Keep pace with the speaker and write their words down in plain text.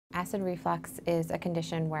Acid reflux is a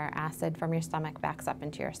condition where acid from your stomach backs up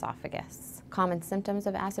into your esophagus. Common symptoms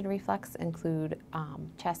of acid reflux include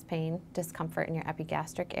chest pain, discomfort in your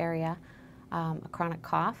epigastric area, a chronic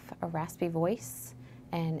cough, a raspy voice,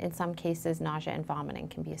 and in some cases nausea and vomiting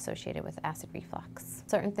can be associated with acid reflux.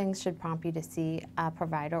 Certain things should prompt you to see a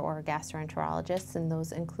provider or a gastroenterologist, and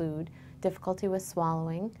those include difficulty with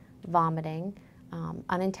swallowing, vomiting,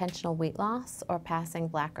 unintentional weight loss, or passing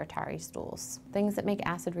black or tarry stools. Things that make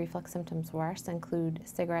acid reflux symptoms worse include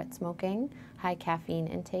cigarette smoking, high caffeine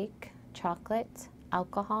intake, chocolate,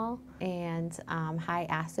 alcohol, and high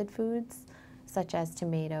acid foods such as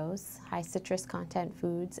tomatoes, high citrus content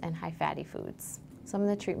foods, and high fatty foods. Some of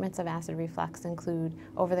the treatments of acid reflux include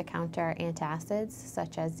over-the-counter antacids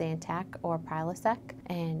such as Zantac or Prilosec,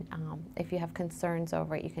 and if you have concerns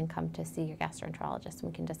over it, you can come to see your gastroenterologist and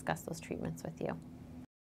we can discuss those treatments with you.